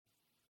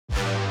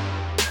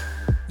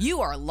You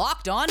are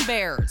Locked On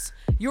Bears,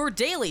 your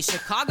daily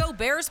Chicago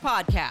Bears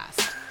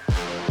podcast.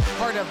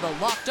 Part of the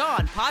Locked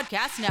On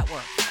Podcast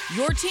Network,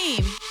 your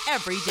team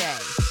every day.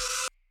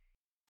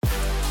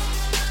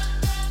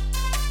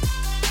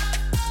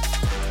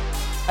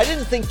 I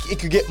didn't think it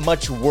could get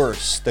much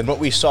worse than what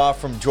we saw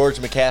from George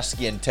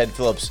McCaskey and Ted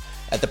Phillips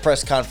at the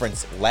press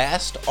conference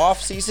last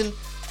offseason,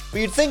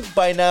 but you'd think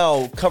by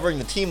now, covering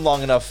the team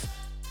long enough,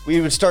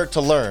 we would start to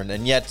learn,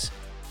 and yet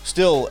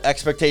still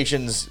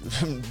expectations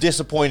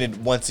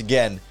disappointed once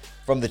again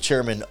from the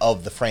chairman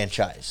of the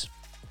franchise.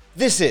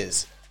 This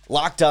is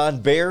Locked On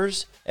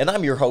Bears, and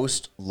I'm your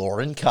host,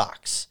 Lauren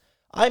Cox.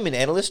 I'm an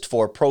analyst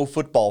for Pro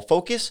Football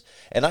Focus,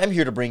 and I'm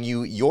here to bring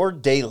you your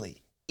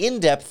daily,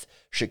 in-depth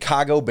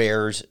Chicago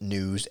Bears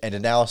news and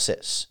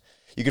analysis.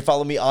 You can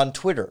follow me on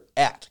Twitter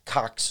at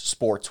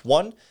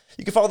CoxSports1.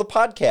 You can follow the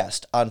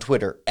podcast on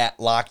Twitter at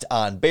Locked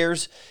On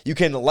Bears. You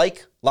can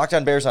like Locked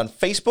On Bears on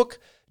Facebook,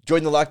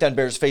 join the Locked On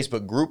Bears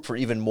Facebook group for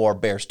even more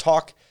Bears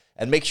talk,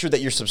 and make sure that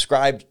you're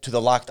subscribed to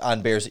the Locked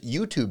On Bears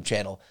YouTube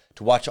channel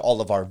to watch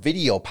all of our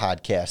video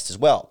podcasts as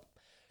well.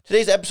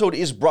 Today's episode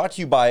is brought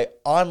to you by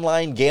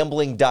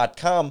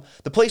OnlineGambling.com,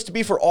 the place to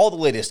be for all the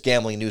latest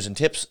gambling news and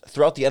tips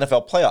throughout the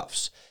NFL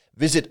playoffs.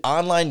 Visit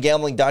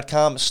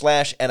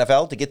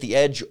OnlineGambling.com/NFL to get the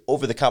edge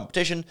over the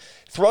competition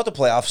throughout the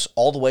playoffs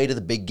all the way to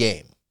the big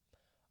game.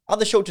 On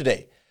the show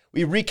today,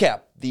 we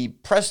recap the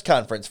press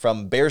conference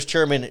from Bears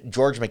chairman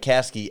George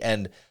McCaskey,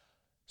 and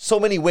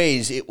so many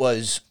ways it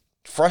was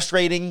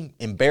frustrating,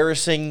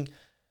 embarrassing,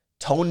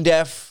 tone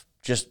deaf,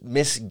 just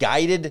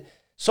misguided.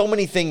 So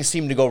many things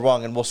seem to go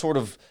wrong, and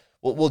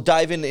we'll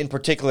dive in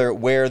particular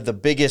where the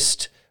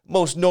biggest,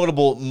 most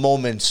notable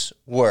moments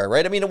were,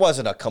 right? I mean, it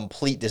wasn't a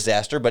complete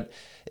disaster, but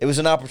it was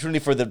an opportunity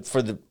for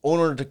the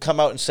owner to come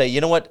out and say, you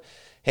know what?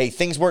 Hey,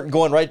 things weren't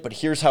going right, but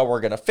here's how we're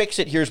going to fix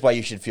it. Here's why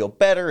you should feel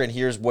better, and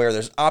here's where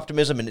there's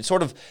optimism. And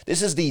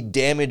this is the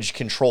damage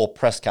control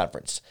press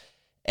conference.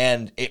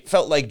 And it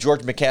felt like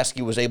George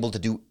McCaskey was able to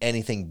do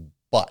anything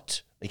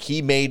but. Like,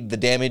 he made the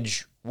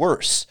damage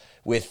worse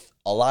with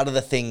a lot of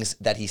the things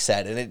that he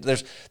said. And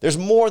there's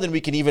more than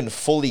we can even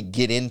fully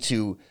get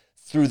into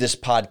through this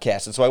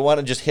podcast. And so I want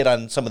to just hit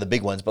on some of the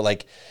big ones.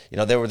 But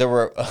there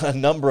were a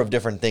number of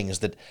different things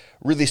that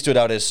really stood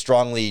out as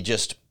strongly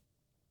just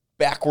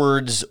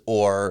backwards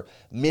or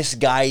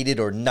misguided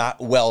or not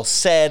well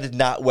said,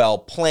 not well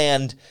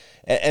planned,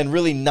 and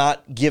really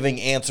not giving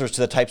answers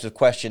to the types of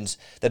questions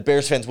that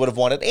Bears fans would have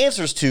wanted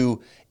answers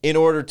to in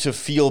order to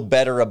feel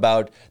better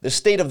about the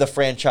state of the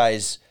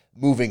franchise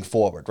moving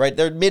forward, right?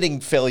 They're admitting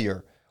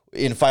failure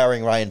in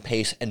firing Ryan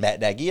Pace and Matt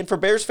Nagy, and for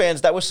Bears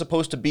fans, that was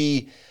supposed to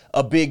be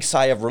a big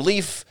sigh of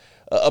relief,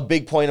 a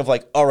big point of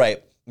like, all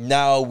right,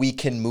 now we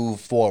can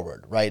move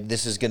forward, right?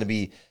 This is going to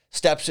be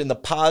steps in the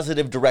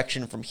positive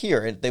direction from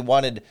here. And they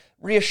wanted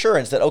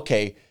reassurance that,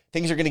 okay,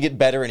 things are going to get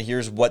better, and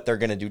here's what they're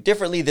going to do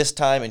differently this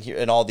time,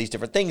 and all these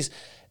different things.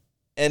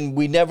 And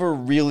we never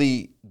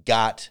really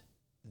got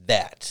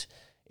that.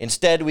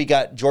 Instead, we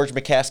got George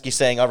McCaskey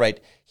saying, all right,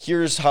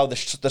 here's how the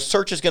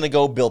search is going to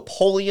go. Bill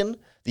Polian,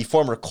 the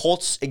former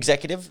Colts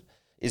executive,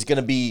 is going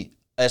to be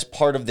as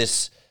part of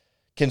this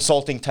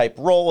consulting type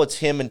role. It's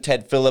him and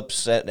Ted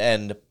Phillips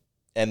and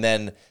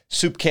then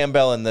Soup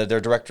Campbell and their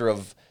director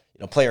of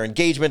player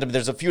engagement. I mean,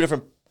 there's a few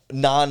different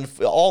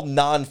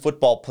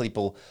non-football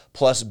people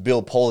plus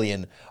Bill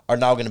Polian are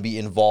now going to be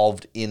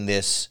involved in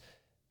this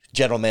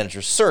general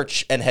manager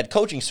search and head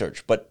coaching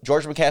search. But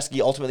George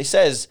McCaskey ultimately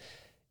says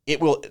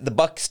the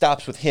buck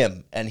stops with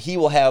him, and he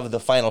will have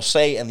the final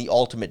say and the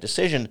ultimate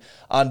decision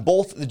on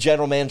both the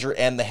general manager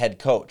and the head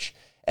coach.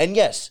 And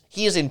yes,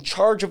 he is in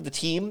charge of the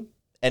team,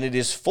 and it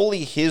is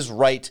fully his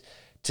right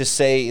to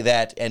say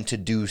that and to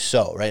do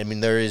so, right? I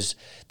mean, there is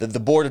the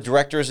board of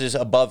directors is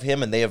above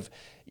him, and they have,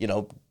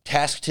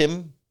 tasked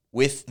him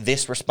with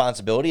this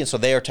responsibility, and so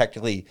they are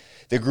technically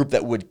the group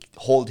that would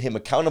hold him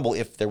accountable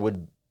if there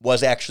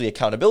was actually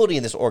accountability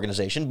in this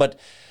organization. But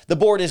the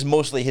board is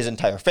mostly his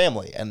entire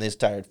family, and his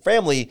entire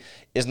family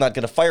is not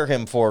going to fire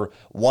him for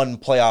one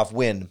playoff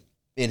win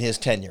in his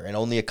tenure and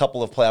only a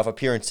couple of playoff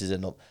appearances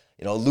and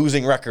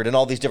losing record and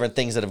all these different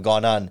things that have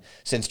gone on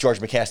since George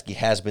McCaskey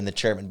has been the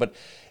chairman. But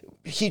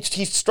he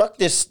struck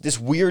this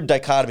weird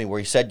dichotomy where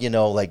he said,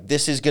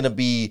 this is going to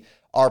be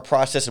our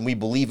process, and we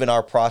believe in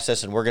our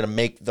process, and we're going to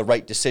make the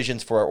right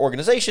decisions for our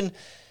organization.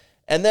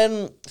 And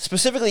then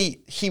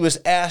specifically, he was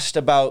asked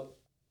about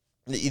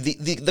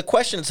the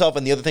question itself,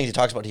 and the other things he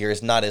talks about here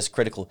is not as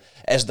critical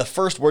as the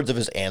first words of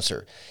his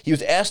answer. He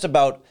was asked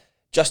about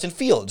Justin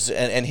Fields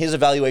and his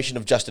evaluation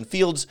of Justin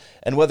Fields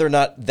and whether or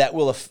not that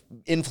will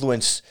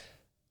influence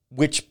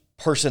which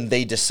person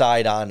they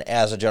decide on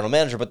as a general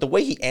manager. But the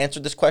way he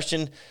answered this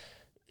question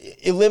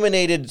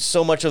eliminated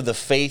so much of the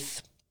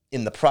faith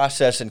in the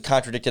process and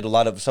contradicted a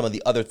lot of some of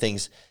the other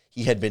things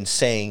he had been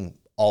saying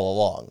all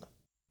along.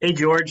 Hey,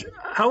 George,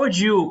 how would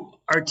you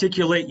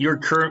articulate your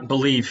current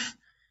belief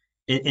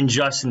in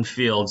Justin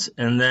Fields?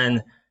 And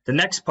then the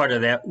next part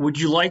of that, would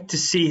you like to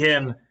see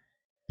him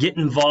get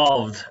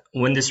involved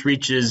when this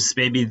reaches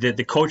maybe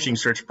the coaching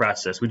search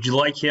process? Would you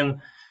like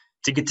him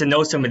to get to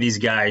know some of these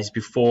guys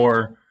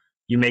before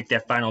you make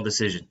that final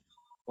decision?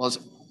 Well,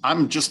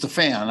 I'm just a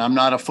fan. I'm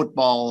not a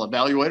football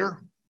evaluator.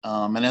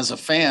 And as a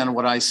fan,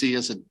 what I see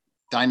is a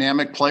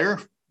dynamic player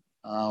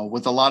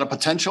with a lot of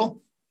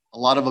potential, a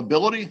lot of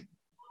ability,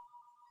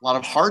 a lot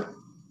of heart,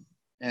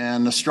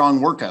 and a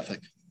strong work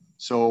ethic.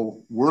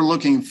 So we're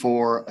looking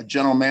for a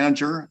general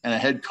manager and a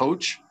head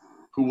coach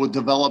who will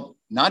develop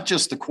not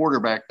just the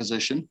quarterback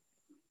position,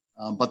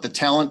 but the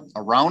talent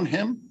around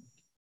him,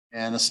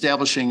 and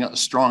establishing a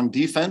strong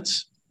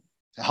defense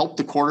to help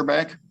the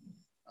quarterback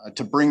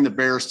to bring the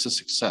Bears to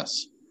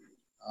success.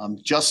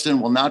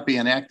 Justin will not be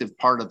an active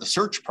part of the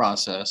search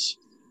process,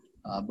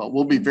 but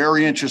we'll be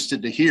very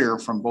interested to hear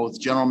from both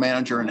general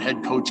manager and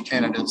head coach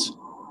candidates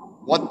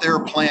what their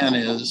plan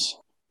is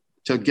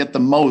to get the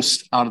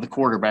most out of the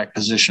quarterback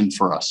position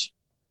for us.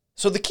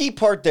 So the key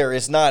part there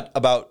is not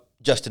about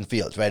Justin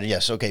Fields, right?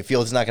 Yes, okay,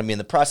 Fields is not going to be in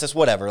the process,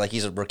 whatever, like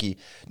he's a rookie,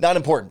 not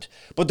important.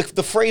 But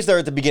the phrase there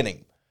at the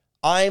beginning,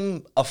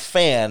 I'm a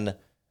fan,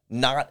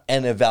 not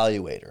an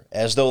evaluator,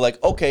 as though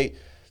like, okay,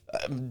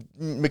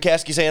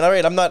 McCaskey saying, all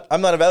right, I'm not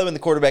evaluating the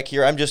quarterback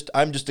here. I'm just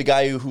a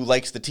guy who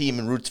likes the team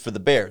and roots for the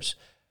Bears.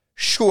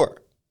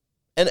 Sure.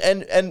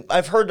 And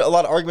I've heard a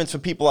lot of arguments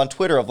from people on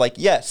Twitter of like,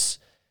 yes,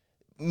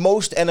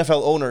 most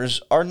NFL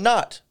owners are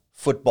not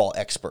football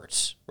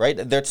experts, right?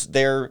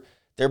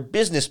 They're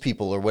business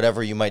people or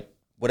whatever you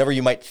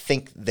might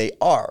think they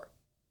are.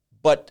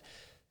 But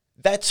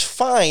that's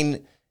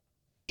fine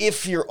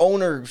if your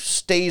owner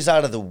stays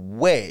out of the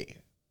way,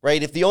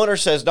 right? If the owner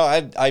says, no,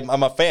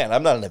 I'm a fan,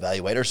 I'm not an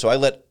evaluator, so I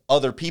let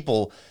other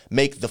people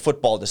make the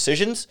football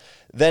decisions,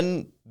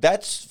 then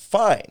that's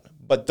fine.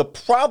 But the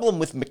problem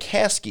with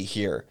McCaskey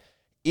here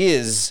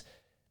is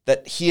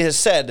that he has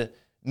said,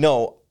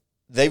 no,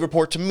 they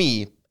report to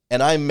me,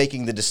 and I'm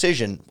making the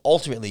decision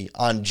ultimately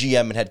on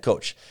GM and head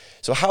coach.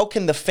 So how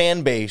can the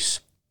fan base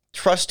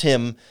trust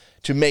him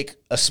to make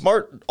a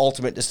smart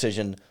ultimate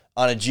decision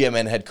on a GM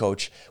and head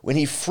coach when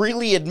he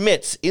freely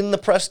admits in the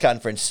press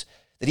conference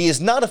that he is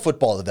not a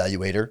football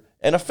evaluator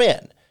and a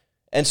fan?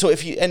 And so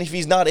if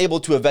he's not able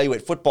to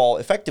evaluate football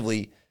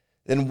effectively,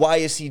 then why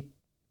is he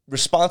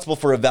responsible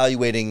for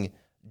evaluating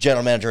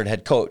general manager and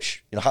head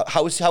coach? You know,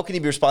 how can he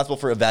be responsible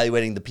for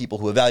evaluating the people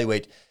who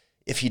evaluate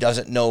if he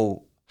doesn't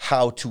know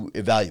how to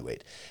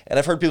evaluate? And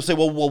I've heard people say,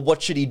 well,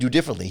 what should he do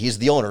differently? He's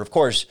the owner. Of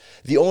course,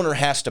 the owner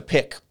has to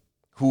pick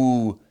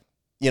who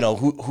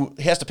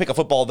has to pick a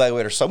football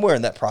evaluator somewhere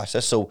in that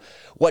process. So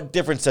what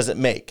difference does it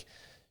make?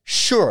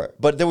 Sure.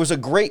 But there was a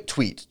great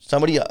tweet.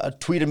 Somebody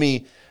tweeted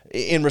me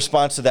in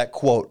response to that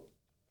quote.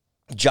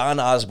 John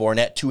Osborne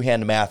at Two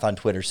Hand Math on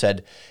Twitter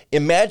said,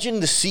 imagine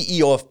the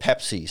CEO of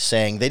Pepsi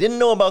saying they didn't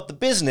know about the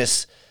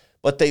business,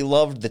 but they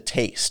loved the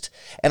taste.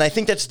 And I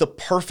think that's the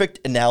perfect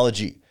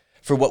analogy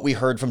for what we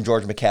heard from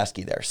George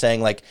McCaskey there,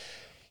 saying like,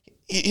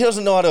 he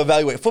doesn't know how to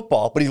evaluate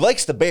football, but he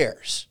likes the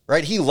Bears,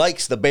 right? He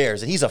likes the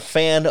Bears, and he's a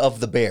fan of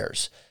the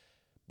Bears,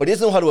 but he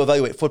doesn't know how to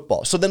evaluate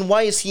football. So then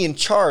why is he in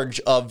charge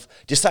of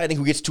deciding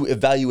who gets to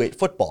evaluate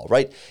football,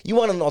 right? You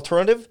want an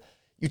alternative?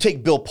 You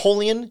take Bill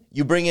Polian,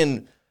 you bring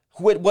in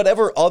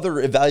whatever other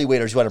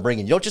evaluators you want to bring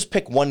in. You don't just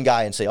pick one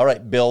guy and say, all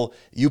right, Bill,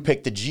 you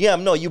pick the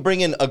GM. No, you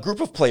bring in a group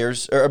of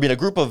players, a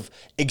group of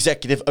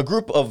executive, a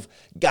group of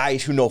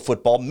guys who know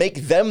football, make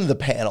them the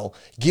panel,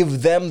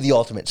 give them the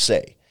ultimate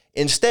say.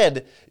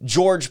 Instead,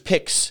 George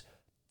picks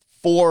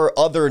 4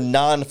 other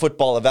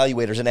non-football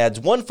evaluators and adds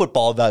one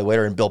football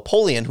evaluator in Bill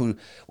Polian, who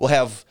will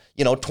have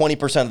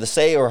 20% of the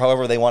say, or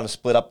however they want to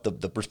split up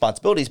the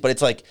responsibilities. But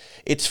it's like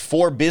it's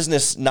 4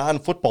 business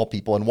non-football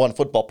people and 1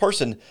 football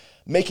person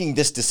making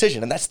this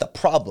decision. And that's the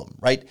problem,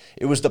 right?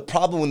 It was the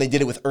problem when they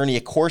did it with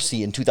Ernie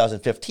Accorsi in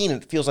 2015.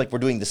 And it feels like we're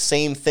doing the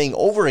same thing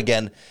over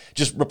again,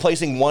 just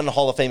replacing one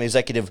Hall of Fame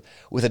executive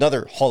with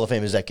another Hall of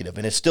Fame executive.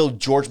 And it's still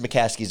George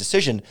McCaskey's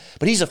decision,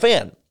 but he's a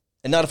fan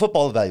and not a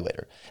football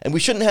evaluator. And we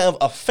shouldn't have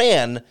a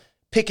fan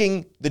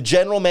picking the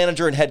general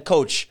manager and head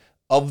coach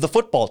of the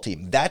football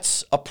team.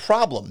 That's a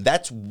problem.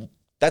 That's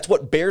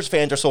what Bears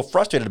fans are so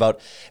frustrated about,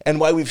 and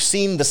why we've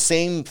seen the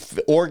same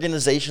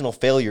organizational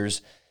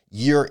failures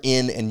year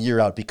in and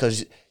year out,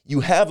 because you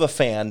have a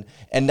fan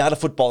and not a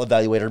football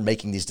evaluator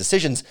making these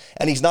decisions,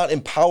 and he's not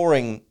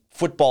empowering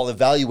football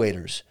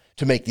evaluators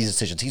to make these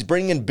decisions. He's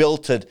bringing in Bill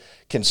to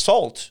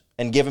consult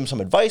and give him some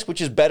advice,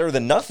 which is better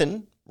than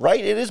nothing, right?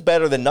 It is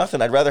better than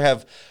nothing. I'd rather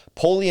have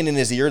Polian in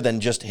his ear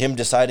than just him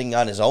deciding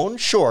on his own,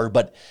 sure,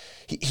 but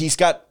he's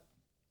got,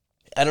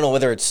 I don't know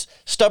whether it's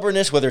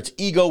stubbornness, whether it's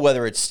ego,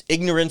 whether it's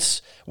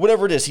ignorance,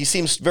 whatever it is. He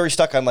seems very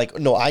stuck on like,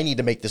 no, I need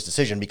to make this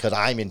decision because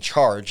I'm in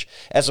charge,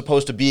 as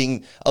opposed to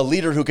being a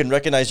leader who can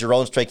recognize your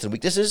own strengths and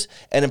weaknesses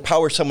and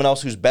empower someone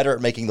else who's better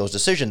at making those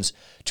decisions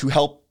to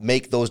help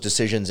make those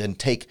decisions and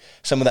take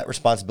some of that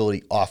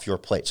responsibility off your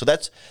plate. So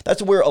that's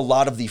where a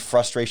lot of the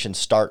frustration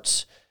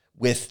starts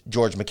with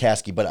George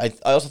McCaskey. But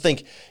I also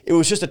think it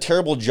was just a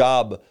terrible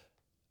job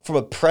from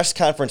a press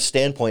conference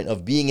standpoint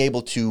of being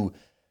able to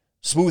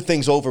smooth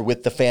things over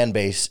with the fan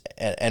base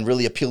and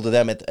really appeal to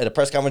them at a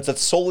press conference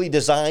that's solely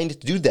designed to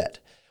do that.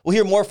 We'll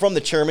hear more from the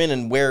chairman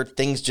and where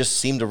things just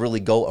seem to really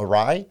go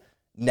awry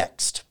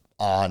next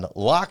on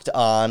Locked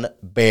On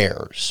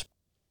Bears.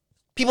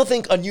 People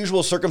think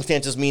unusual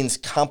circumstances means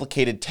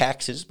complicated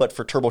taxes, but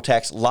for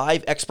TurboTax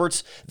Live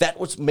experts, that's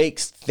what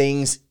makes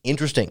things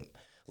interesting.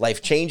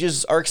 Life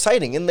changes are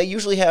exciting, and they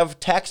usually have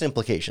tax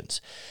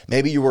implications.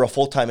 Maybe you were a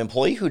full-time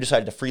employee who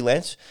decided to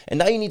freelance, and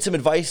now you need some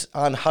advice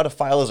on how to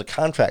file as a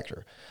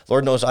contractor.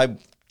 Lord knows I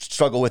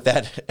struggle with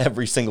that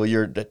every single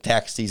year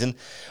tax season.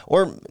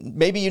 Or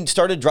maybe you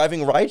started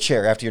driving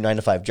rideshare after your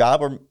 9-to-5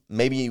 job, or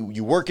maybe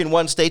you work in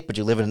one state, but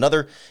you live in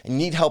another, and you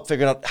need help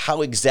figuring out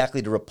how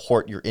exactly to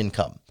report your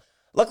income.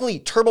 Luckily,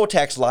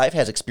 TurboTax Live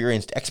has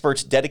experienced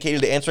experts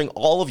dedicated to answering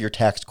all of your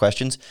tax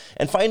questions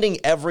and finding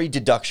every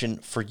deduction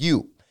for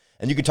you.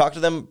 And you can talk to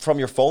them from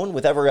your phone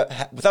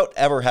without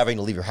ever having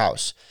to leave your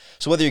house.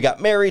 So whether you got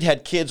married,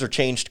 had kids, or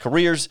changed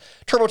careers,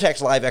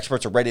 TurboTax Live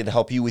experts are ready to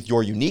help you with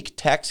your unique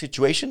tax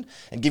situation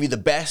and give you the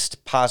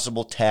best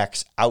possible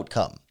tax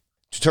outcome.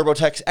 To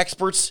TurboTax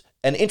experts,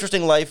 an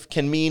interesting life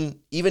can mean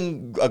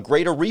even a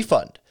greater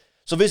refund.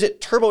 So visit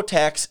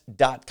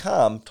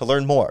TurboTax.com to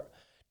learn more.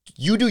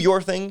 You do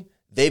your thing,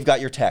 they've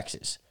got your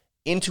taxes.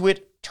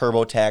 Intuit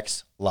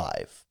TurboTax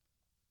Live.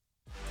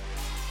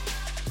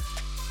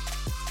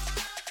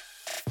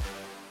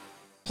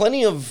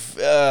 Plenty of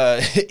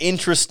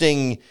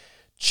interesting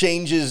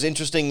changes,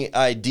 interesting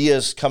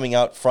ideas coming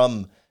out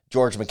from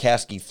George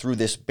McCaskey through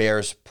this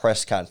Bears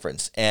press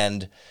conference.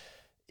 And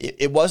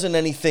it wasn't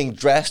anything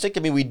drastic. I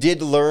mean, we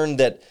did learn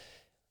that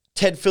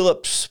Ted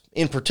Phillips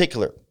in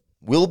particular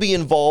will be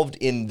involved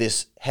in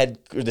this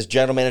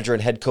general manager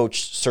and head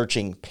coach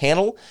searching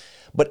panel.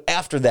 But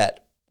after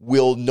that,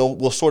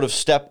 we'll sort of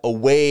step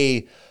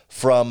away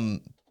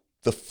from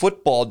the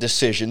football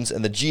decisions,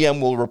 and the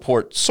GM will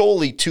report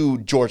solely to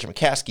George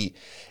McCaskey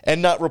and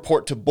not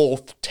report to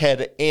both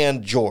Ted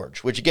and George,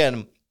 which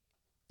again,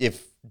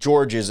 if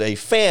George is a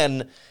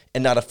fan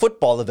and not a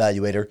football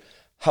evaluator,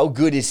 how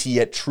good is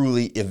he at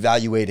truly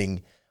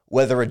evaluating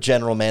whether a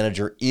general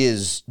manager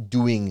is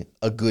doing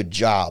a good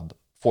job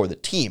for the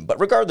team? But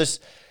regardless,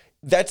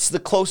 that's the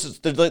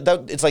closest.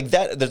 It's like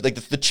that. Like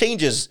the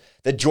changes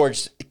that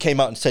George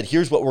came out and said,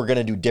 here's what we're going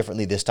to do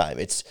differently this time.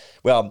 It's,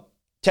 well,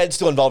 Ted's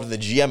still involved in the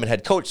GM and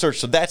head coach search,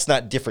 so that's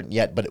not different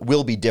yet, but it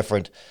will be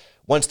different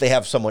once they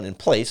have someone in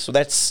place. So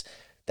that's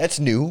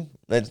new.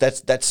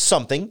 That's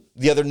something.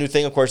 The other new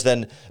thing, of course,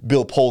 then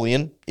Bill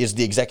Polian is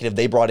the executive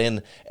they brought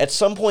in at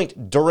some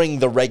point during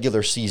the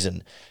regular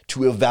season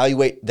to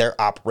evaluate their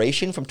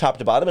operation from top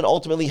to bottom and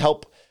ultimately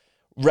help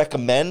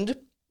recommend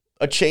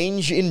a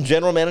change in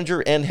general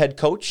manager and head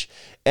coach.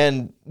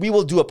 And we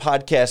will do a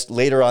podcast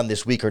later on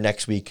this week or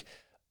next week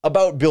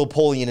about Bill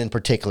Polian in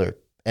particular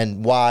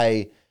and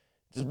why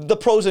the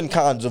pros and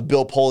cons of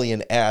Bill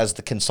Polian as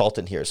the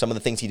consultant here. Some of the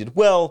things he did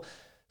well,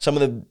 some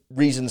of the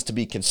reasons to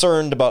be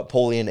concerned about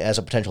Polian as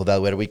a potential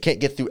evaluator. We can't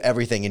get through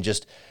everything in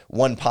just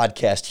one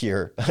podcast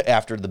here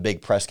after the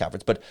big press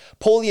conference. But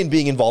Polian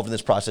being involved in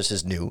this process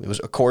is new. It was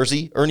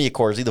Ernie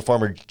Accorsi, the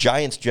former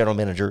Giants general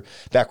manager,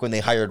 back when they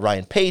hired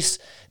Ryan Pace.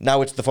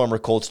 Now it's the former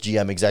Colts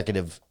GM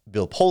executive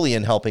Bill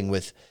Polian helping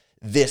with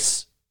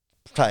this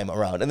time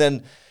around. And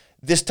then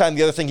this time,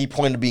 the other thing he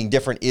pointed to being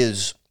different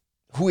is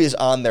who is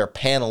on their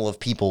panel of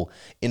people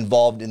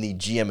involved in the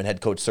GM and head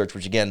coach search,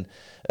 which again,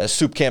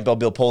 Soup Campbell,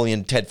 Bill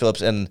Polian, Ted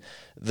Phillips, and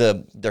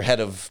their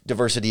head of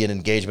diversity and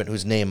engagement,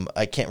 whose name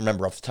I can't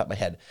remember off the top of my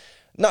head.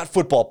 Not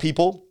football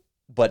people,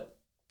 but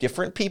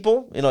different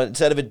people. You know,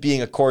 instead of it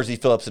being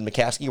Accorsi, Phillips, and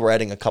McCaskey, we're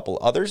adding a couple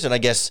others. And I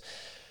guess,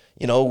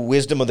 you know,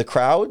 wisdom of the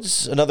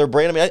crowds, another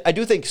brand. I mean, I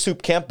do think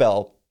Soup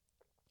Campbell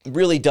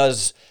really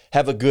does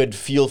have a good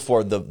feel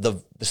for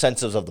the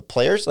senses of the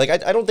players. Like,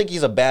 I don't think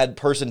he's a bad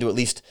person to at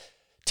least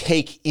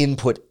take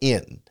input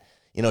in.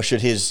 You know,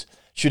 should his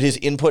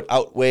input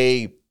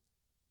outweigh,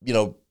 you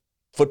know,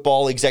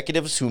 football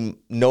executives who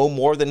know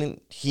more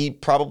than he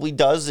probably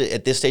does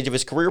at this stage of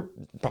his career?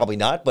 Probably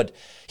not, but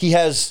he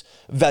has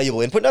valuable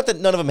input. Not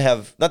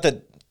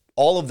that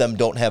all of them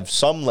don't have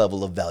some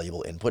level of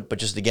valuable input, but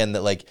just again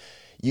that like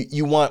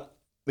you want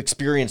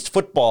experienced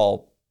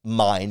football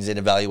minds and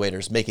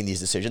evaluators making these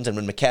decisions. And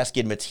when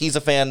McCaskey admits he's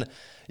a fan,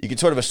 you can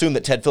sort of assume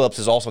that Ted Phillips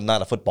is also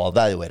not a football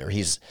evaluator.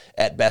 He's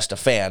at best a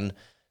fan.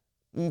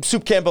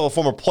 Soup Campbell, a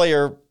former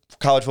player,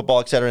 college football,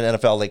 et cetera, in the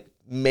NFL, like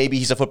maybe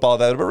he's a football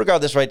evaluator, but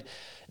regardless, right,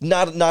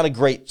 not a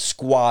great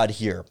squad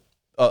here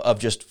of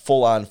just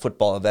full-on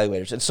football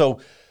evaluators. And so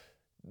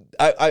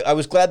I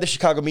was glad the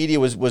Chicago media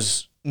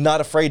was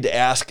not afraid to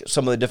ask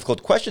some of the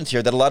difficult questions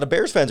here that a lot of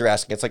Bears fans are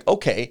asking. It's like,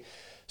 okay,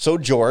 so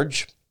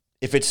George,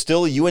 if it's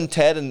still you and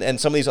Ted and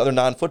some of these other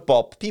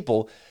non-football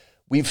people,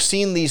 we've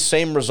seen these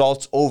same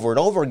results over and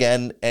over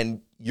again,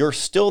 and you're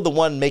still the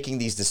one making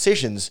these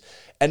decisions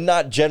and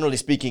not, generally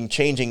speaking,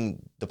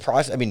 changing the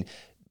process. I mean,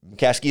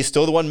 McCaskey is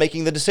still the one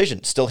making the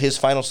decision, still his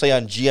final say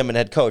on GM and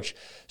head coach.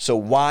 So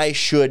why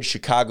should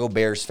Chicago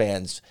Bears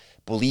fans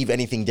believe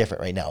anything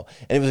different right now?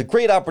 And it was a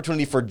great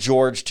opportunity for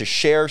George to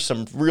share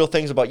some real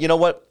things about, you know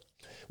what,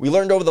 we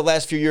learned over the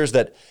last few years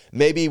that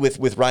maybe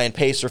with Ryan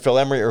Pace or Phil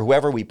Emery or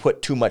whoever, we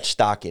put too much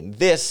stock in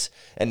this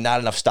and not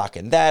enough stock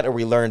in that, or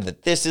we learned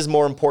that this is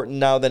more important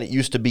now than it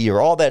used to be, or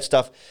all that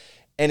stuff.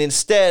 And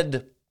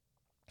instead,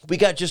 we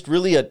got just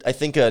really, I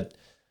think, a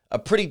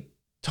pretty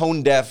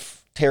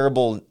tone-deaf,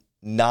 terrible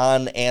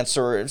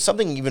non-answer,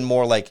 something even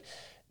more like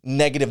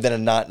negative than a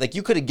non. Like,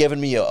 you could have given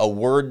me a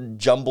word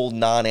jumbled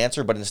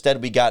non-answer, but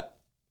instead we got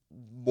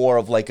more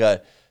of like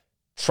a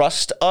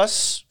trust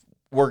us,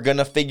 we're going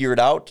to figure it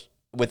out,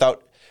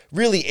 without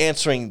really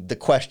answering the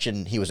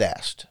question he was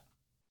asked.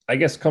 I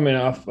guess coming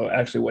off of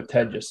actually what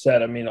Ted just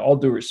said, I mean, all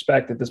due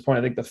respect, at this point,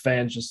 I think the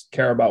fans just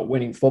care about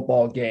winning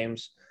football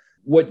games.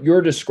 What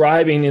you're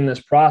describing in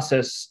this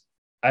process,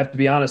 I have to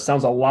be honest,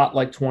 sounds a lot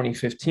like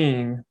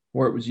 2015,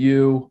 where it was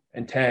you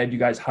and Ted. You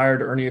guys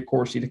hired Ernie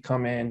Accorsi to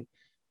come in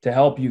to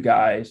help you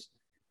guys.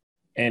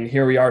 And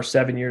here we are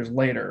 7 years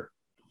later.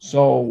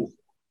 So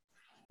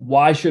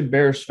why should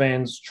Bears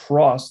fans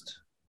trust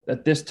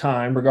that this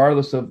time,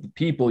 regardless of the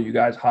people you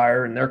guys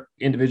hire and their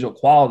individual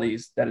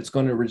qualities, that it's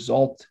going to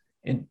result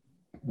in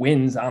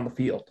wins on the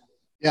field?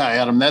 Yeah,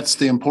 Adam, that's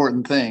the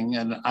important thing.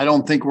 And I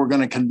don't think we're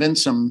going to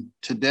convince them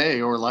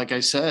today, or like I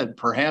said,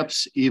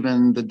 perhaps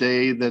even the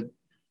day that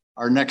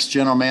our next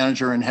general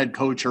manager and head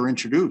coach are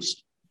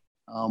introduced.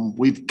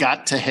 We've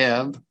got to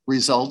have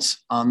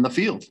results on the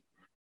field.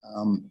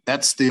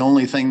 That's the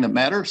only thing that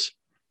matters.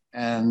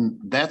 And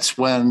that's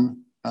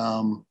when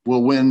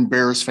we'll win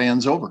Bears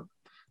fans over.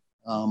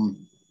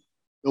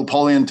 Bill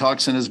Polian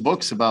talks in his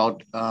books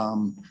about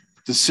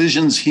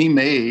decisions he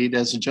made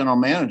as a general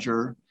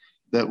manager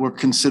that were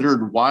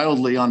considered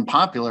wildly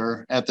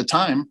unpopular at the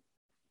time,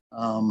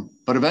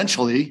 but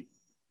eventually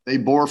they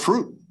bore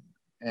fruit.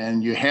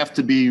 And you have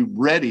to be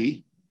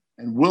ready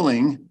and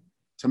willing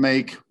to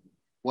make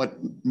what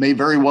may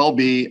very well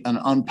be an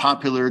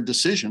unpopular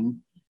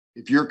decision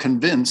if you're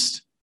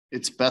convinced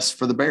it's best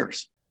for the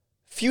Bears.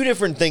 Few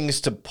different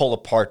things to pull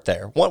apart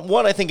there.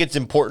 One, I think it's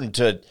important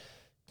to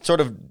sort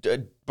of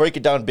break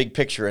it down big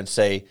picture and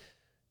say,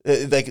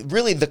 like,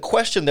 really the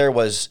question there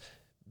was,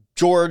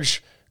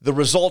 George, the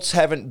results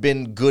haven't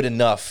been good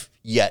enough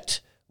yet.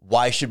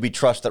 Why should we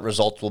trust that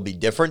results will be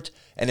different?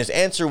 And his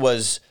answer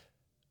was,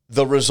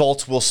 the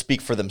results will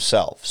speak for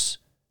themselves.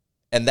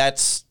 And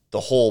that's the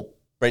whole,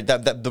 right?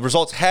 That the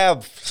results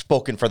have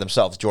spoken for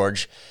themselves,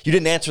 George. You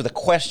didn't answer the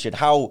question.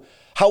 How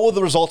will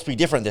the results be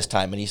different this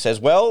time? And he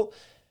says, well,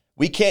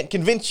 we can't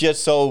convince you,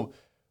 so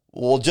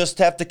we'll just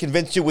have to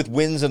convince you with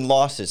wins and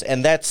losses.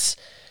 And that's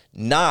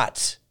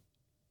not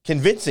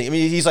convincing. I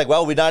mean, he's like,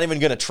 well, we're not even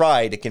going to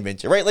try to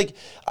convince you, right? Like,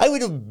 I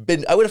would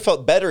have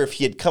felt better if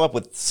he had come up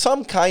with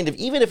some kind of,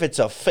 even if it's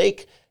a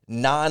fake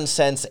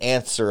nonsense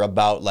answer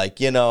about,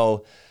 like, you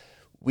know,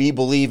 we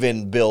believe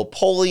in Bill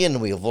Polian,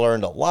 we've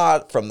learned a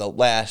lot from the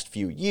last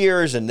few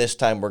years, and this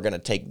time we're going to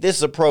take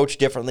this approach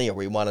differently, or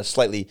we want to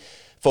slightly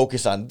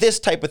focus on this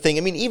type of thing.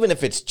 I mean, even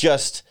if it's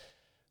just,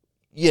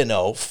 you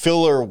know,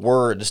 filler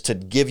words to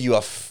give you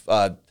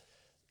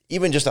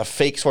even just a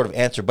fake sort of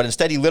answer. But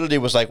instead he literally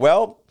was like,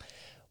 well,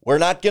 we're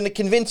not going to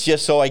convince you,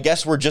 so I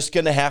guess we're just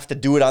going to have to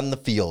do it on the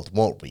field,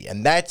 won't we?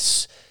 And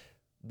that's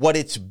what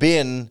it's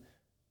been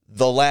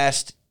the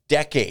last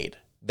decade.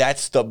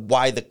 That's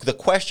why the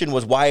question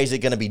was, why is it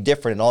going to be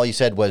different? And all you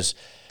said was,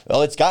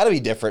 well, it's got to be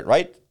different,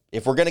 right?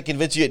 If we're going to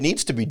convince you, it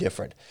needs to be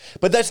different.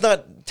 But that's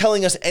not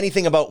telling us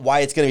anything about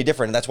why it's going to be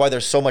different. And that's why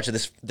there's so much of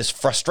this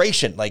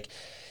frustration. Like,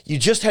 you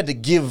just had to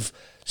give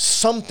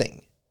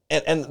something.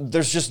 And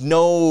there's just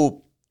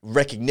no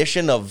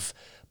recognition of,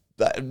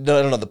 I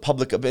don't know, the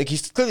public. He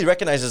clearly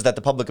recognizes that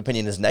the public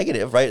opinion is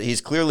negative, right? He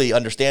clearly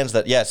understands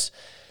that, yes,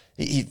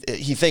 he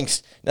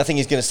thinks nothing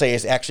he's going to say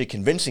is actually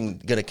going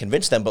to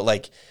convince them. But,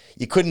 like,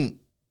 you couldn't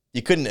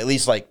at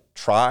least, like,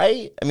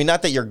 try. I mean,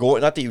 not that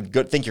you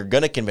think you're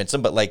going to convince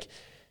them, but, like,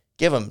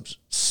 give them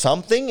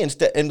something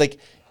instead. And, like,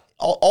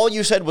 all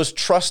you said was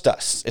trust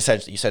us.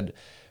 Essentially, you said,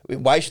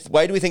 why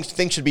do we think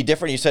things should be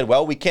different? You said,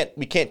 well, we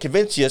can't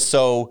convince you,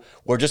 so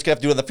we're just gonna have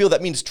to do it on the field.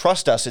 That means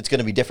trust us. It's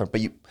gonna be different.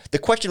 But the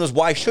question was,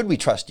 why should we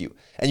trust you?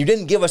 And you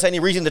didn't give us any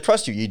reason to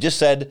trust you. You just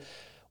said,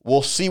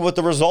 we'll see what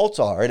the results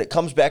are. And it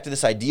comes back to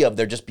this idea of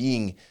there just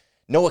being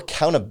no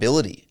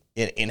accountability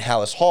in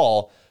Hallis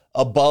Hall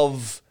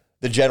above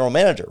the general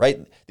manager,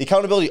 right? The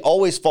accountability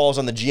always falls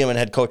on the GM and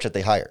head coach that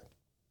they hire.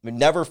 It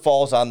never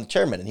falls on the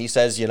chairman. And he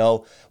says, you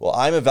know, well,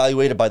 I'm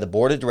evaluated by the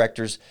board of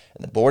directors,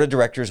 and the board of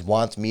directors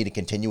wants me to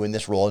continue in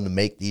this role and to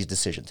make these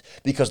decisions,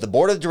 because the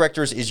board of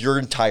directors is your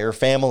entire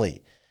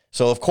family.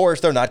 So, of course,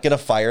 they're not going to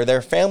fire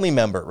their family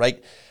member,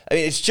 right? I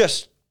mean, it's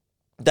just,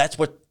 that's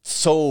what's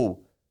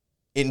so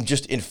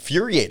just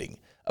infuriating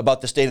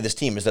about the state of this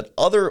team, is that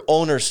other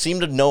owners seem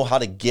to know how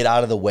to get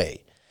out of the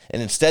way.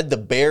 And instead, the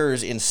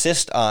Bears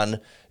insist on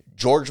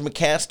George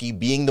McCaskey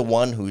being the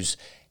one who's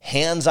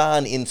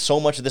hands-on in so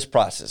much of this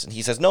process. And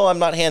he says, no, I'm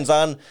not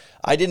hands-on.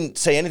 I didn't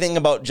say anything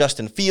about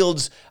Justin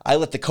Fields. I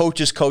let the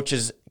coaches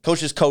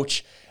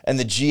coach, and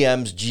the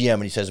GM's GM,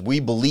 and he says, we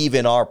believe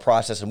in our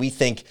process and we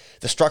think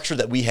the structure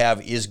that we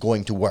have is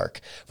going to work.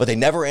 But they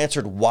never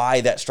answered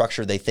why that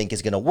structure they think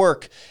is going to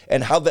work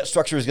and how that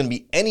structure is going to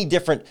be any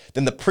different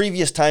than the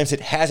previous times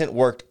it hasn't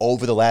worked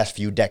over the last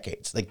few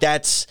decades. Like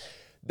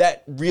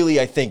that really,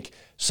 I think,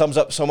 sums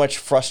up so much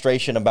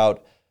frustration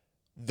about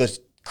the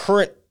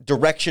current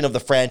direction of the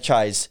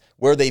franchise,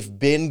 where they've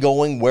been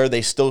going, where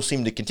they still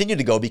seem to continue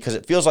to go, because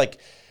it feels like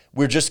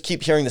we just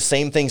keep hearing the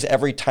same things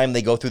every time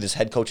they go through this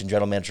head coach and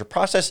general manager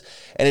process.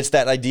 And it's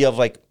that idea of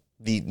like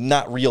the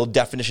not real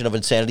definition of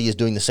insanity is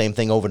doing the same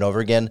thing over and over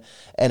again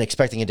and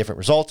expecting a different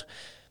result.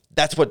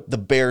 That's what the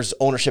Bears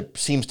ownership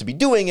seems to be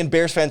doing. And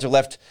Bears fans are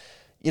left,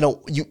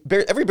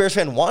 every Bears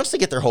fan wants to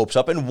get their hopes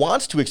up and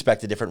wants to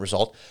expect a different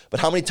result.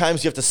 But how many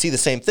times do you have to see the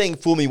same thing?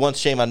 Fool me once,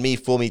 shame on me.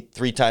 Fool me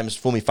 3 times,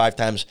 fool me 5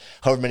 times,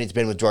 however many it's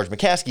been with George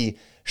McCaskey.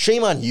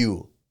 Shame on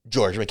you,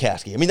 George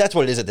McCaskey. I mean, that's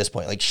what it is at this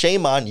point. Like,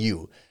 shame on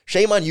you.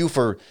 Shame on you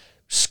for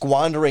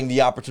squandering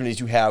the opportunities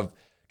you have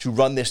to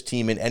run this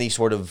team in any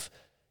sort of,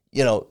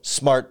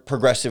 smart,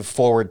 progressive,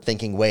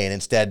 forward-thinking way. And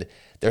instead,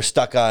 they're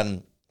stuck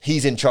on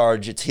he's in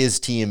charge, it's his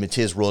team, it's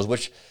his rules,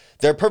 which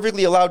they're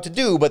perfectly allowed to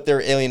do, but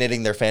they're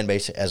alienating their fan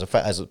base as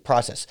a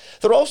process.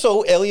 They're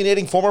also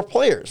alienating former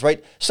players,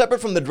 right? Separate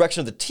from the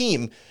direction of the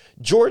team,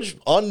 George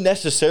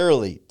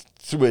unnecessarily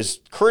threw his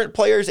current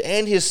players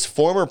and his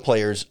former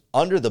players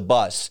under the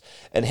bus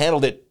and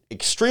handled it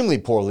extremely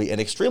poorly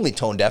and extremely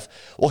tone deaf.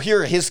 We'll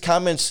hear his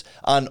comments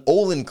on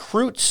Olin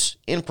Kreutz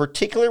in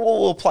particular.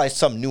 We'll apply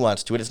some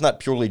nuance to it. It's not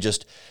purely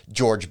just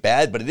George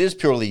bad, but it is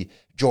purely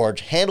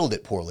George handled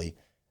it poorly.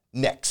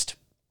 Next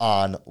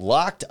on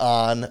Locked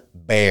On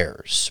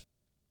Bears.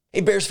 Hey,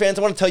 Bears fans,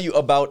 I want to tell you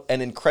about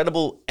an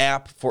incredible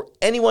app for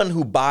anyone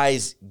who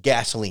buys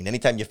gasoline.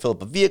 Anytime you fill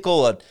up a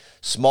vehicle, a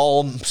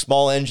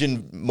small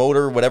engine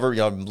motor, whatever,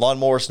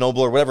 lawnmower,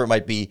 snowblower, whatever it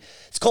might be,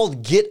 it's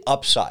called Get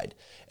Upside.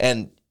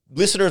 And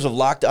listeners of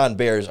Locked On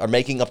Bears are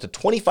making up to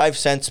 25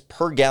 cents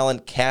per gallon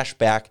cash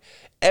back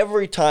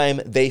every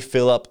time they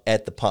fill up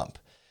at the pump.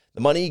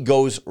 The money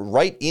goes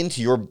right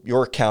into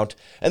your account,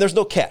 and there's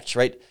no catch,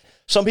 right?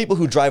 Some people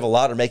who drive a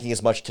lot are making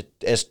as much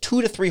as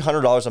 $200 to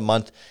 $300 a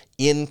month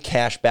in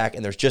cash back,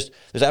 and there's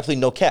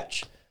absolutely no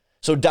catch.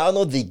 So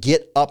download the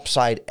Get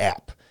Upside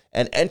app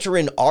and enter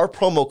in our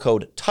promo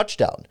code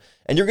TOUCHDOWN,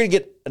 and you're going to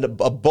get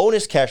a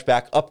bonus cash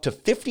back up to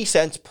 50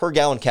 cents per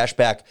gallon cash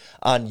back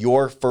on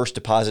your first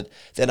deposit,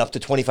 then up to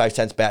 25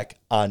 cents back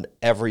on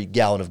every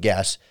gallon of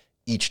gas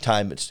each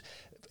time. It's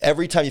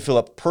every time you fill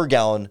up per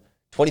gallon,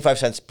 25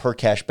 cents per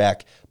cash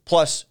back,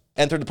 plus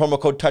enter the promo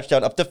code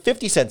TOUCHDOWN up to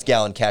 50 cents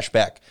gallon cash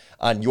back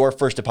on your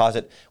first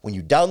deposit when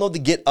you download the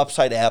Get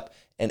Upside app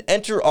and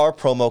enter our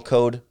promo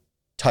code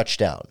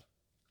TOUCHDOWN.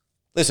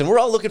 Listen, we're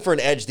all looking for an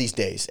edge these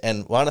days,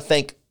 and want to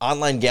thank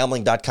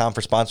OnlineGambling.com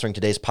for sponsoring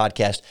today's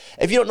podcast.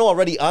 If you don't know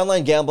already,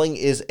 Online Gambling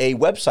is a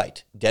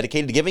website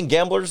dedicated to giving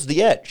gamblers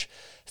the edge.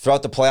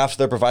 Throughout the playoffs,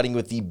 they're providing you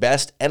with the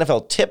best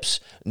NFL tips,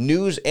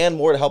 news, and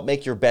more to help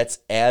make your bets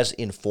as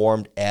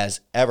informed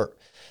as ever.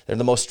 They're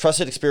the most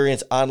trusted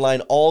experience online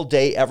all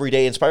day, every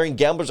day, inspiring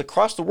gamblers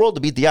across the world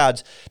to beat the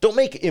odds. Don't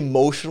make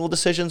emotional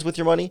decisions with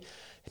your money.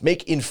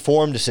 Make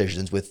informed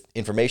decisions with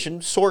information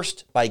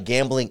sourced by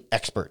gambling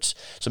experts.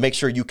 So make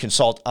sure you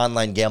consult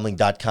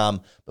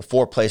onlinegambling.com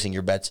before placing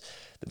your bets.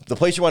 The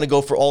place you want to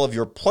go for all of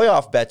your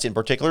playoff bets in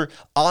particular,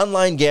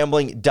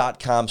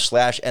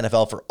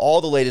 onlinegambling.com/NFL for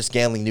all the latest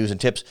gambling news and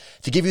tips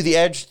to give you the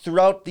edge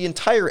throughout the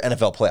entire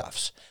NFL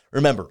playoffs.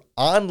 Remember,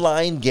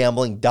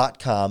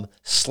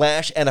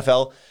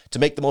 onlinegambling.com/NFL to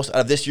make the most out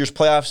of this year's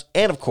playoffs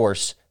and, of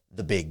course,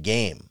 the big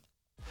game.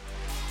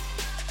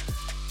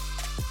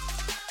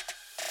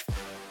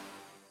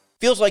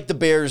 Feels like the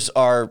Bears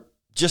are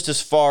just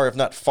as far, if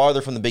not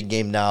farther, from the big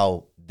game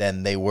now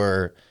than they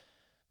were,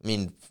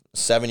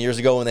 7 years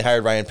ago when they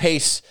hired Ryan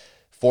Pace,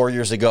 4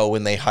 years ago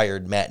when they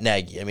hired Matt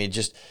Nagy.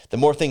 Just the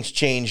more things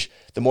change,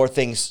 the more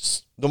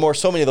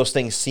so many of those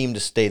things seem to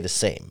stay the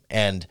same.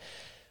 And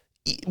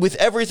with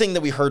everything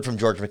that we heard from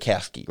George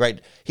McCaskey, right,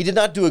 he did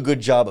not do a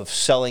good job of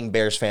selling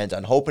Bears fans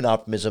on hope and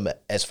optimism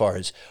as far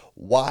as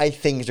why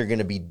things are going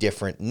to be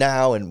different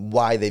now and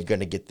why they're going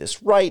to get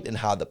this right and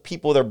how the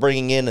people they're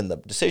bringing in and the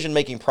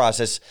decision-making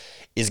process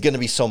is going to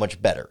be so much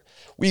better.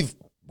 We've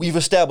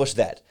established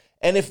that.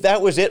 And if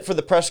that was it for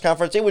the press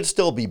conference, it would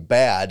still be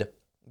bad,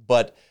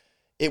 but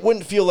it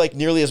wouldn't feel like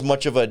nearly as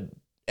much of an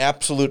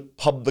absolute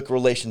public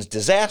relations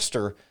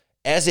disaster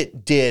as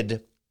it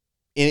did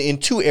in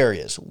two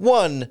areas.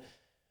 One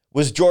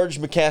was George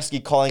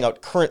McCaskey calling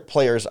out current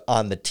players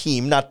on the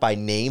team, not by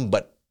name,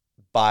 but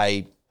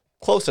by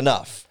close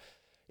enough,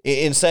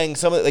 in saying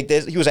something like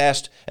this. He was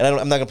asked, and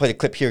I'm not going to play the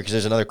clip here because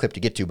there's another clip to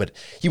get to, but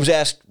he was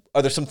asked,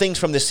 are there some things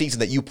from this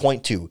season that you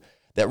point to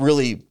that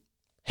really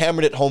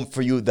hammered it home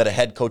for you that a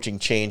head coaching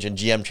change and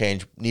GM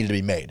change needed to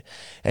be made?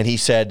 And he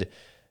said,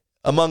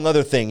 among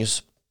other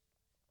things,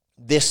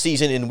 this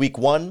season in week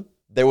 1,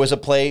 there was a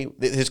play,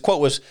 his quote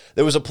was,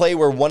 there was a play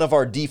where one of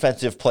our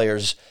defensive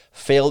players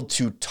failed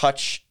to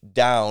touch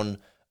down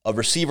a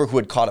receiver who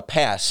had caught a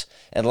pass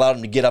and allowed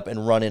him to get up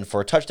and run in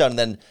for a touchdown. And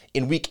then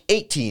in week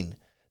 18,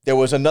 there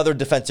was another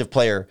defensive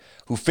player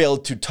who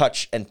failed to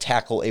touch and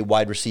tackle a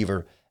wide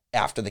receiver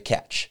after the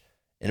catch.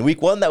 In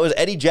week 1, that was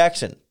Eddie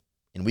Jackson.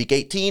 In week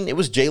 18, it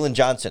was Jalen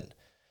Johnson.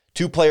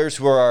 2 players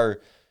who are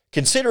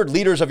considered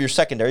leaders of your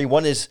secondary.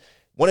 One is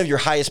one of your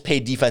highest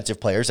paid defensive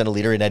players and a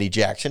leader in Eddie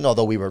Jackson.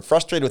 Although we were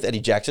frustrated with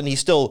Eddie Jackson, he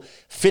still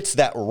fits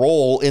that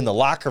role in the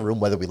locker room,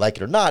 whether we like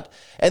it or not.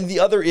 And the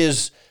other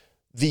is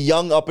the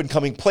young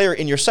up-and-coming player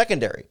in your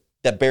secondary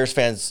that Bears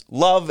fans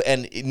love,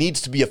 and it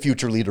needs to be a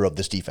future leader of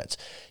this defense.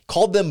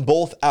 Called them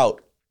both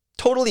out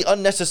totally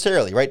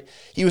unnecessarily, right?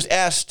 He was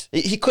asked,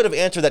 he could have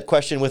answered that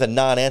question with a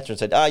non-answer and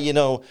said,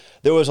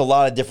 there was a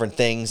lot of different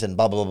things and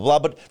blah, blah, blah, blah.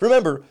 But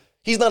remember,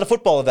 he's not a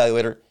football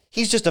evaluator.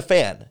 He's just a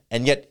fan.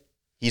 And yet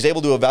he's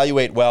able to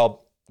evaluate,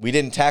 well, we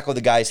didn't tackle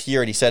the guys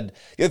here. And he said,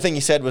 the other thing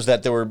he said was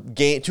that there were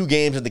 2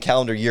 games in the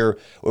calendar year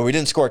where we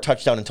didn't score a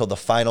touchdown until the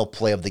final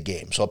play of the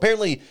game. So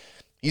apparently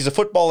he's a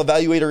football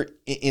evaluator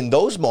in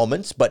those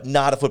moments, but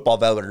not a football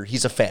evaluator.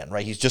 He's a fan,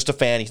 right? He's just a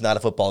fan. He's not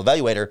a football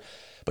evaluator.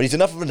 But he's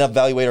enough of an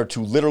evaluator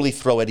to literally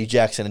throw Eddie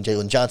Jackson and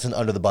Jalen Johnson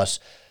under the bus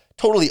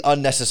totally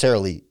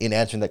unnecessarily in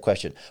answering that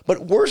question.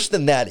 But worse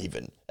than that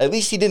even, at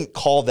least he didn't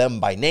call them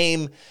by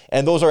name,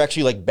 and those are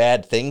actually like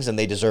bad things, and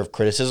they deserve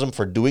criticism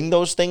for doing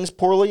those things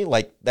poorly.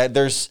 Like that,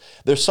 there's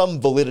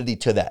some validity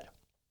to that.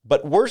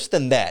 But worse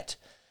than that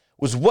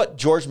was what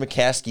George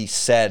McCaskey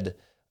said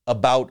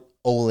about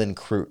Olin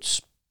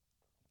Kreutz.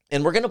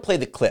 And we're going to play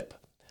the clip.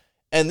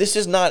 And this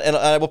is not, and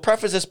I will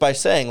preface this by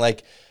saying,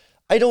 like,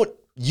 I don't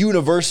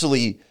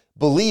universally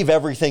believe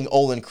everything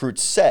Olin Kreutz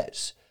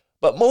says.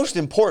 But most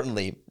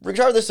importantly,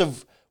 regardless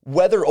of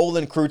whether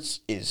Olin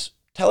Kreutz is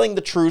telling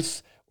the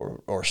truth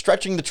or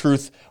stretching the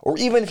truth, or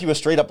even if he was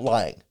straight up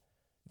lying,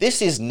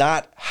 this is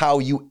not how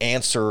you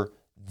answer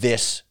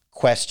this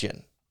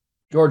question.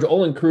 George,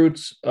 Olin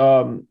Kreutz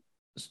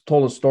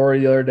told a story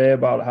the other day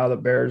about how the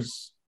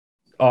Bears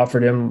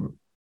offered him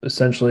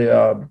essentially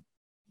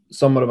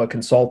somewhat of a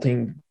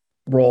consulting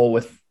role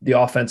with the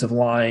offensive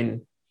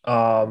line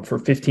for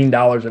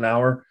 $15 an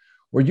hour.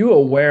 Were you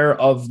aware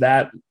of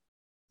that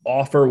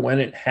offer when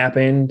it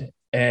happened,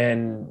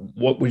 and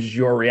what was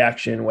your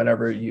reaction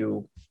whenever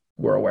you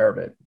were aware of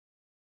it?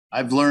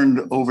 I've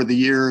learned over the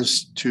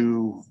years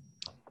to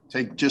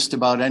take just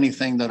about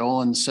anything that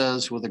Olin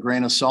says with a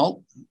grain of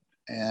salt,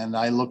 and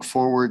I look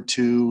forward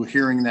to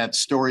hearing that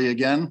story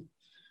again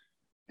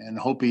and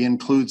hope he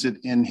includes it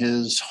in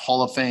his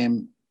Hall of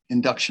Fame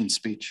induction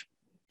speech.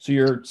 So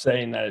you're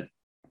saying that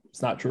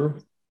it's not true?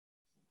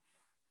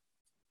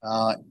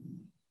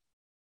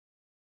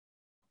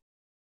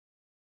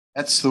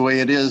 That's the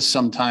way it is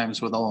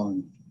sometimes with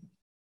Olin.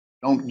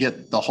 Don't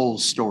get the whole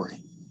story.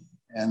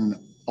 And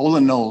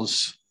Olin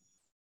knows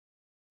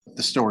what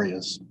the story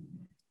is.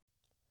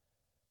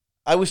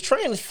 I was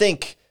trying to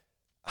think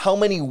how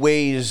many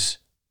ways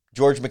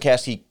George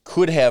McCaskey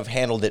could have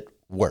handled it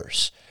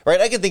worse,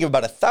 right? I can think of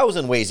about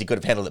 1,000 ways he could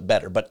have handled it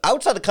better. But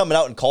outside of coming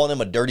out and calling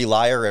him a dirty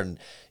liar and,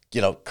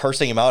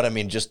 cursing him out, I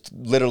mean, just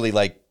literally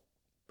like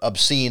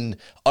obscene,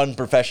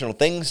 unprofessional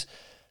things,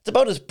 it's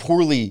about as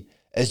poorly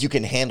as you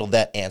can handle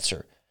that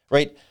answer,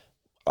 right?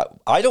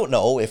 I don't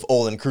know if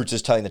Olin Kreutz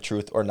is telling the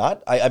truth or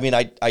not.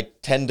 I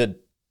tend to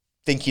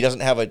think he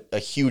doesn't have a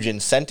huge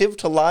incentive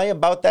to lie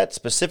about that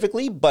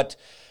specifically, but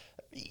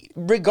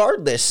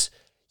regardless,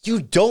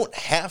 you don't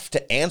have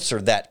to answer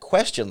that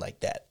question like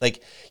that.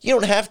 Like, you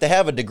don't have to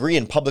have a degree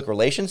in public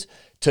relations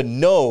to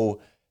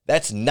know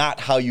that's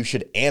not how you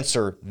should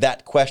answer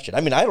that question.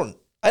 I mean,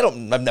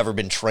 I've never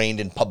been trained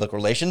in public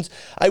relations.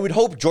 I would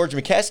hope George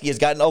McCaskey has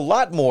gotten a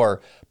lot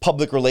more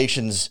public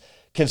relations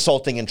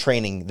consulting and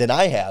training than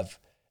I have.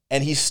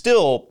 And he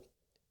still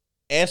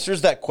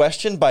answers that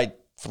question by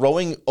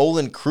throwing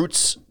Olin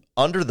Kreutz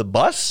under the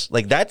bus.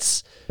 Like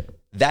that's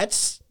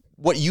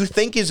what you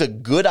think is a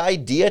good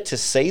idea to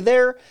say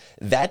there.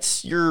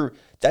 That's your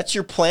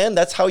plan.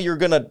 That's how you're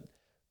going to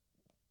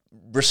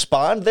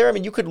respond there. I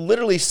mean, you could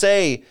literally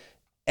say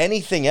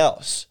anything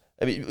else.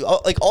 I mean,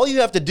 like all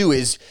you have to do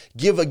is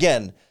give,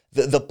 again,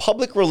 the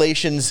public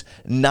relations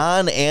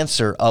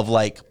non-answer of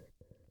like,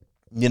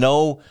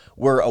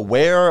 we're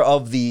aware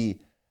of the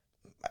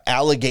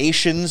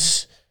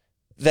allegations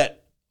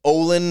that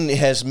Olin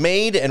has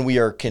made and we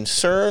are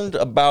concerned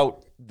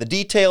about the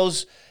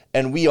details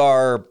and we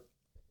are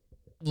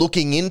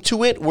looking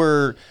into it.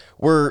 We're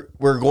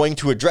going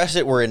to address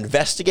it. We're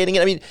investigating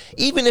it. I mean,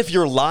 even if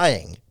you're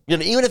lying,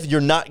 even if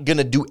you're not going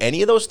to do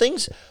any of those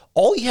things,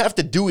 all you have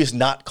to do is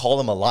not call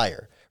him a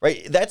liar,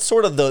 right? That's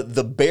sort of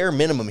the bare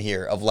minimum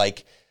here of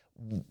like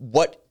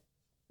what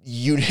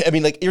you're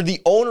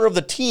the owner of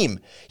the team.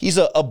 He's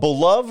a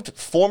beloved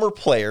former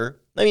player.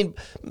 I mean,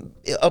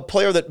 a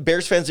player that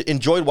Bears fans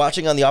enjoyed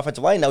watching on the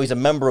offensive line. Now he's a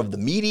member of the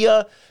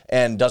media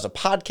and does a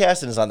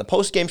podcast and is on the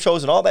post-game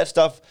shows and all that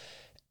stuff.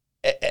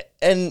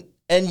 And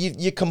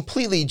you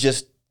completely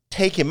just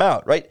take him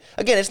out, right?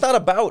 Again, it's not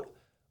about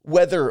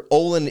whether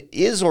Olin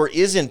is or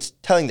isn't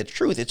telling the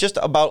truth. It's just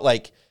about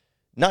like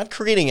not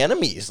creating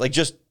enemies, like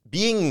just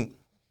being,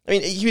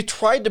 he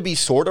tried to be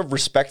sort of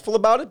respectful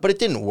about it, but it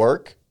didn't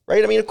work.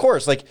 right? I mean, of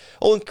course, like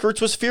Olin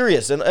Kreutz was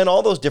furious and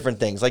all those different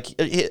things, like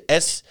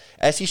as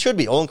he should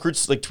be. Olin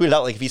Kreutz like tweeted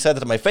out, like, if he said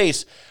that to my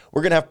face,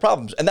 we're going to have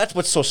problems. And that's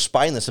what's so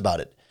spineless about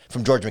it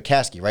from George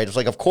McCaskey, right? It's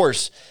like, of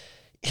course,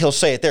 he'll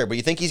say it there, but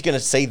you think he's going to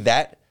say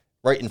that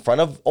right in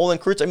front of Olin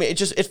Kreutz? I mean,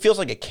 it feels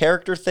like a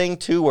character thing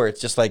too, where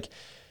it's just like,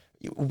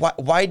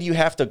 why do you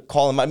have to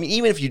call him? I mean,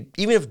 even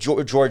if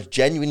George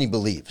genuinely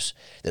believes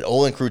that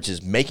Olin Kreutz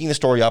is making the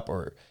story up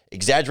or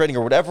exaggerating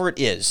or whatever it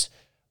is,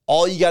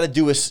 all you got to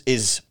do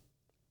is,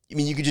 I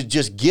mean, you could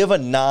just give a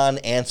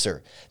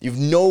non-answer. You have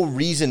no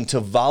reason to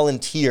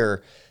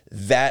volunteer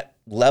that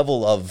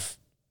level of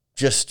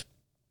just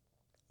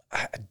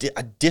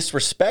a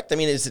disrespect. I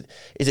mean, is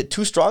it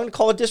too strong to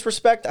call it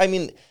disrespect? I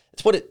mean,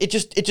 it's what it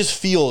just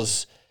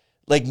feels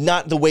like,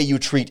 not the way you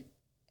treat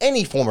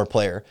any former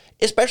player,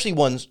 especially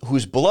ones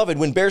who's beloved,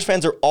 when Bears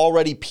fans are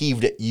already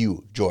peeved at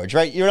you, George,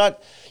 right? You're not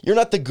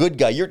the good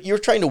guy. You're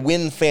trying to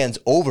win fans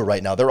over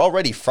right now. They're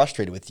already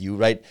frustrated with you,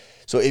 right?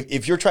 So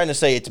if you're trying to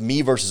say it's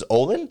me versus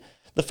Olin,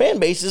 the fan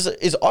base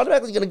is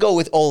automatically going to go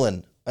with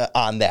Olin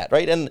on that,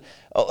 right? And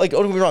like,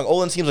 don't get me wrong,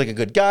 Olin seems like a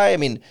good guy. I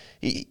mean,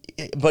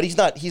 but he's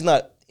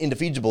not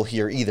indefeasible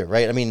here either,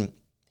 right? I mean,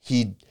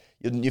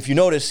 if you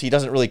notice, he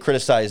doesn't really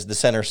criticize the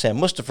center, Sam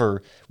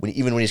Mustipher,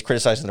 even when he's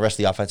criticizing the rest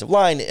of the offensive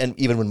line, and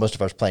even when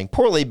Mustipher's playing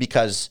poorly,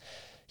 because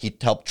he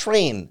helped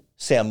train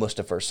Sam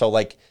Mustipher. So,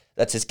 like,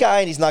 that's his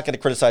guy, and he's not going to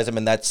criticize him,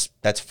 and that's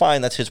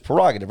fine. That's his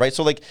prerogative, right?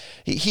 So, like,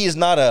 he is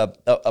not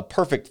a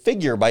perfect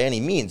figure by any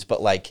means,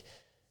 but, like,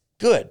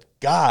 good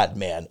God,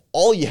 man,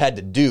 all you had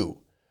to do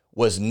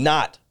was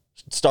not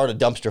start a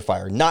dumpster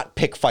fire, not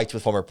pick fights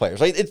with former players.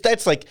 Like,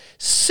 that's, like,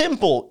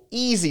 simple,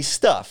 easy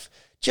stuff.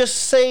 Just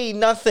say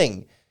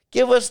nothing.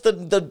 Give us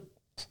the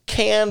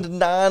canned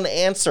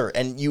non-answer,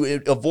 and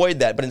you avoid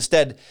that. But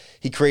instead,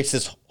 he creates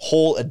this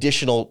whole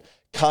additional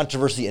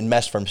controversy and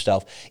mess for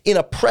himself in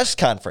a press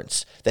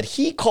conference that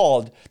he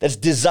called, that's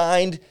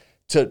designed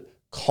to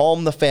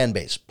calm the fan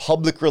base,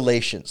 public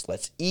relations.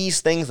 Let's ease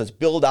things. Let's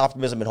build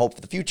optimism and hope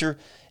for the future.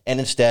 And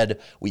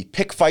instead, we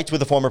pick fights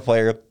with a former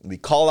player. We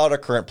call out our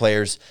current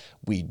players.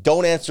 We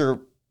don't answer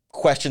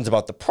questions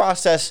about the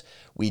process.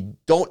 We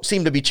don't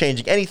seem to be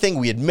changing anything.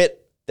 We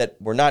admit that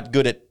we're not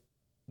good at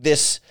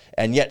this,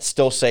 and yet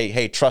still say,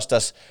 hey, trust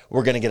us,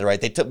 we're going to get it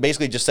right. They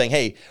basically just saying,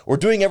 hey, we're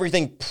doing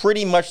everything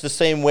pretty much the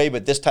same way,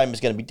 but this time is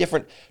going to be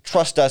different.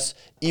 Trust us,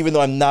 even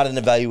though I'm not an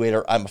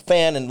evaluator, I'm a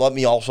fan, and let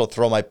me also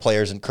throw my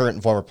players and current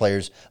and former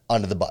players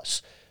under the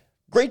bus.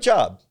 Great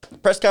job.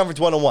 Press Conference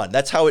 101.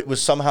 That's how it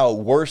was somehow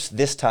worse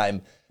this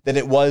time than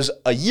it was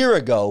a year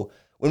ago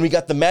when we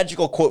got the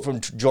magical quote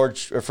from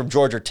George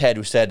or Ted,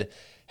 who said,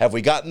 have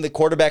we gotten the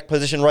quarterback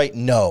position right?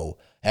 No.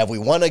 Have we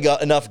won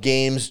enough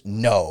games?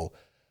 No.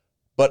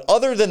 But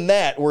other than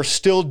that, we're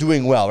still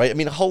doing well, right? I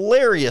mean,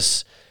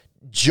 hilarious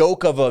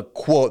joke of a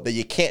quote that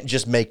you can't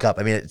just make up.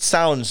 I mean, it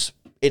sounds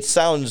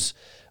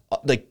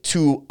like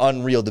too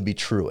unreal to be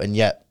true, and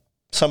yet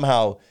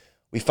somehow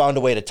we found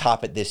a way to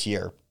top it this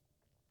year.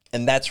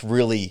 And that's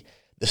really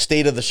the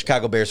state of the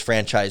Chicago Bears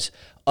franchise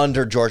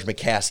under George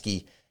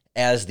McCaskey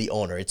as the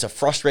owner. It's a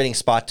frustrating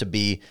spot to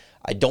be.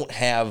 I don't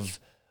have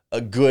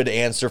a good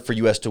answer for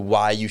you as to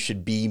why you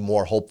should be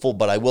more hopeful,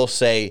 but I will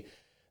say,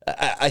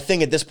 I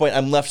think at this point,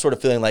 I'm left sort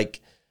of feeling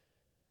like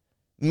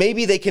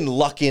maybe they can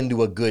luck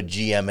into a good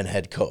GM and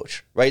head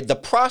coach, right? The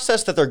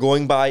process that they're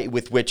going by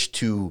with which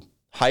to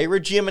hire a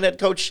GM and head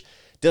coach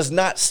does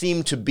not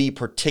seem to be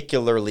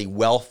particularly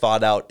well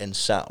thought out and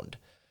sound.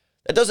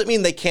 That doesn't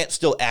mean they can't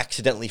still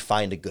accidentally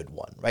find a good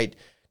one, right?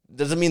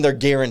 Doesn't mean they're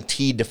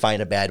guaranteed to find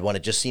a bad one.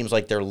 It just seems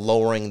like they're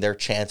lowering their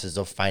chances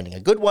of finding a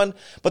good one,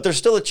 but there's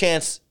still a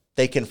chance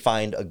they can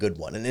find a good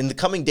one. And in the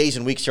coming days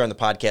and weeks here on the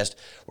podcast,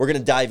 we're going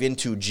to dive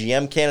into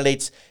GM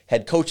candidates,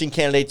 head coaching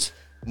candidates,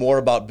 more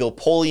about Bill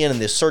Polian and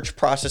this search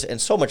process,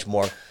 and so much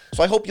more.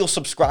 So I hope you'll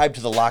subscribe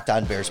to the Locked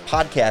On Bears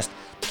podcast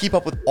to keep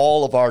up with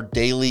all of our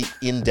daily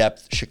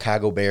in-depth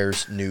Chicago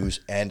Bears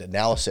news and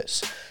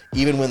analysis.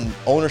 Even when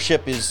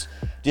ownership is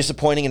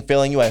disappointing and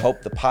failing you, I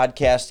hope the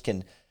podcast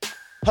can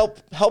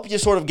help you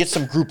sort of get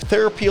some group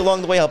therapy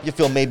along the way, help you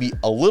feel maybe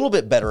a little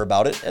bit better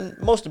about it, and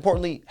most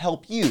importantly,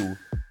 help you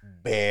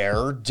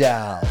bear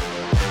down.